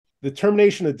The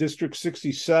termination of District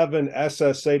 67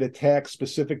 SSA to tax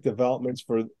specific developments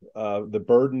for the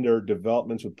burden their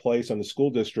developments would place on the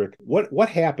school district. What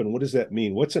happened? What does that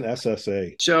mean? What's an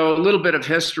SSA? So a little bit of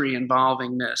history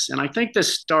involving this. And I think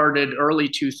this started early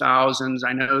 2000s.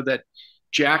 I know that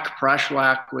Jack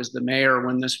Preschlack was the mayor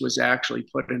when this was actually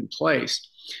put in place.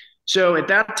 So at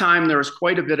that time, there was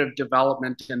quite a bit of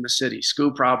development in the city.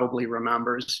 Skoo probably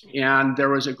remembers. And there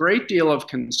was a great deal of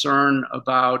concern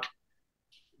about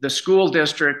the school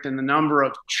district and the number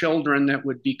of children that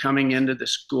would be coming into the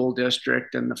school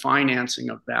district and the financing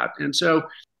of that. And so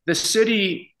the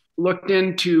city looked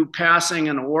into passing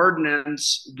an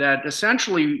ordinance that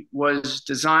essentially was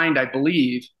designed, I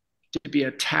believe, to be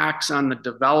a tax on the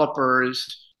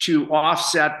developers to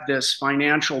offset this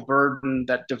financial burden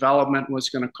that development was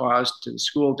going to cause to the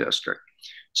school district.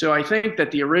 So I think that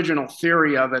the original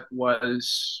theory of it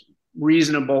was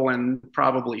reasonable and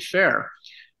probably fair.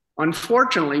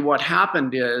 Unfortunately, what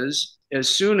happened is, as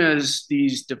soon as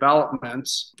these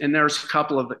developments, and there's a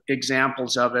couple of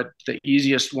examples of it, the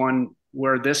easiest one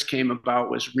where this came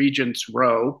about was Regents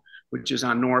Row, which is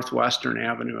on Northwestern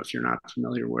Avenue, if you're not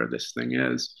familiar where this thing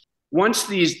is. Once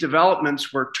these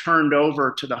developments were turned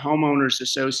over to the homeowners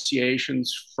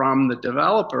associations from the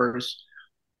developers,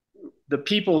 the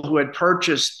people who had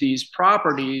purchased these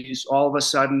properties all of a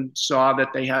sudden saw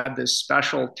that they had this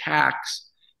special tax,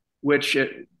 which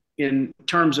in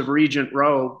terms of Regent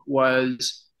Row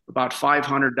was about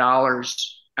 $500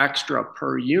 extra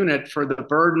per unit for the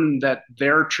burden that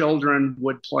their children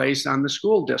would place on the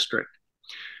school district.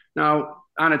 Now,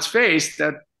 on its face,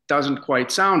 that doesn't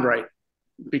quite sound right,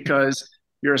 because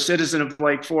you're a citizen of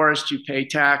Lake Forest, you pay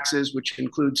taxes, which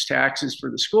includes taxes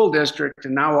for the school district.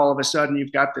 And now all of a sudden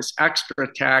you've got this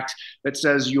extra tax that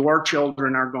says your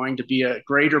children are going to be a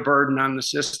greater burden on the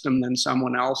system than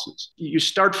someone else's. You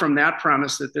start from that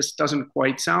premise that this doesn't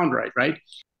quite sound right, right?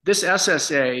 This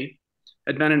SSA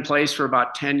had been in place for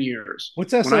about 10 years.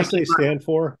 What's SSA stand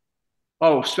for?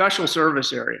 Oh, Special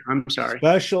Service Area. I'm sorry.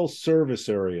 Special Service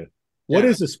Area. What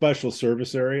is a special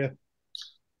service area?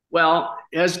 Well,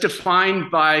 as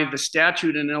defined by the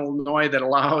statute in Illinois that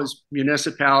allows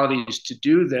municipalities to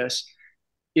do this,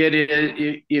 it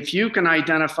is, if you can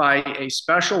identify a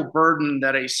special burden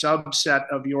that a subset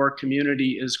of your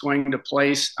community is going to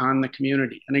place on the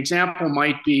community. An example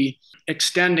might be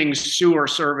extending sewer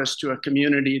service to a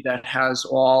community that has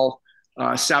all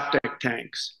septic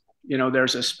tanks. You know,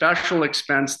 there's a special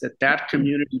expense that that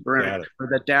community brings, or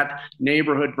that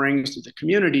neighborhood brings to the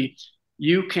community.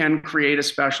 You can create a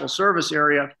special service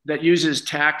area that uses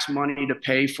tax money to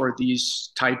pay for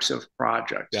these types of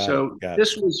projects. So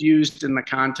this was used in the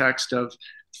context of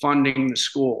funding the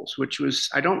schools, which was,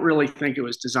 I don't really think it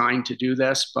was designed to do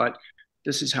this, but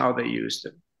this is how they used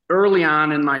it. Early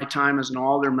on in my time as an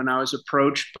alderman, I was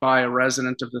approached by a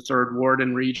resident of the Third Ward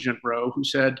in Regent Row who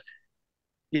said,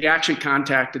 he actually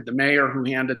contacted the mayor who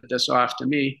handed this off to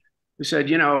me, who said,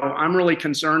 you know, I'm really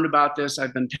concerned about this.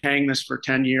 I've been paying this for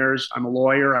 10 years. I'm a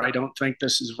lawyer. I don't think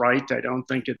this is right. I don't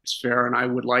think it's fair. And I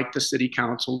would like the city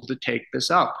council to take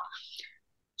this up.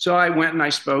 So I went and I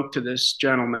spoke to this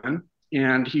gentleman,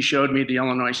 and he showed me the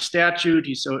Illinois statute.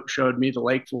 He showed me the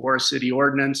Lake Forest City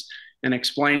Ordinance and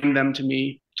explained them to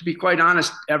me. To be quite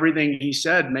honest, everything he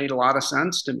said made a lot of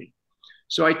sense to me.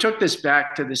 So I took this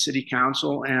back to the city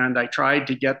council and I tried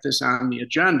to get this on the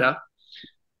agenda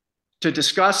to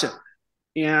discuss it.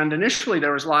 And initially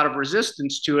there was a lot of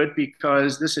resistance to it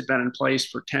because this had been in place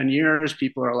for 10 years.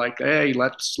 People are like, hey,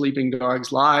 let sleeping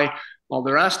dogs lie, all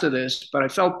the rest of this. But I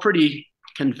felt pretty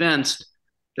convinced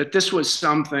that this was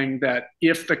something that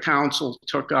if the council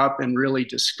took up and really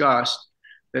discussed,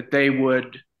 that they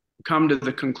would come to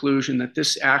the conclusion that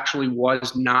this actually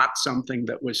was not something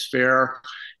that was fair.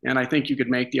 And I think you could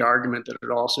make the argument that it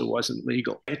also wasn't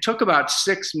legal. It took about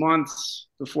 6 months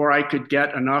before I could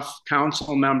get enough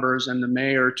council members and the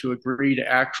mayor to agree to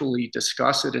actually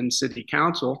discuss it in city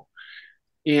council.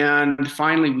 And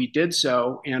finally we did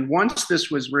so. And once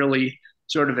this was really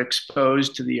sort of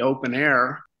exposed to the open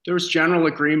air, there was general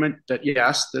agreement that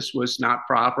yes, this was not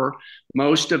proper.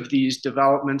 Most of these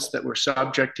developments that were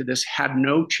subject to this had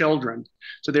no children.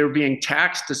 So they were being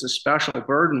taxed as a special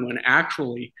burden when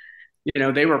actually, you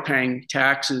know, they were paying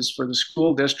taxes for the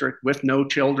school district with no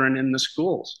children in the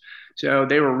schools. So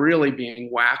they were really being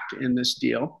whacked in this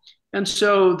deal. And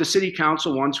so the city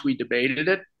council, once we debated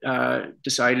it,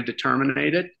 decided to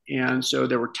terminate it. And so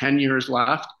there were 10 years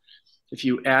left. If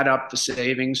you add up the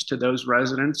savings to those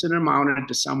residents, it amounted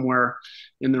to somewhere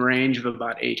in the range of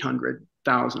about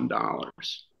 $800,000.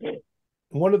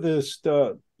 One of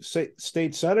the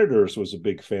state senators was a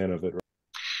big fan of it.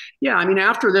 Yeah, I mean,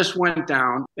 after this went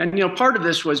down, and part of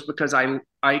this was because I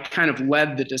kind of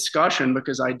led the discussion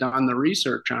because I'd done the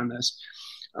research on this.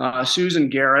 Susan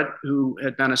Garrett, who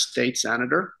had been a state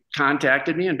senator,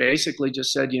 contacted me and basically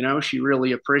just said, she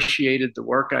really appreciated the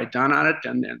work I'd done on it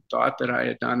and thought that I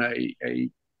had done a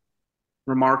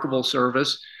remarkable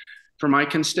service for my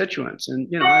constituents. And,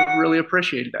 I really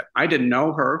appreciated that. I didn't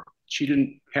know her. She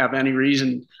didn't have any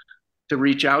reason to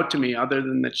reach out to me other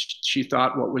than that she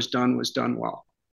thought what was done well.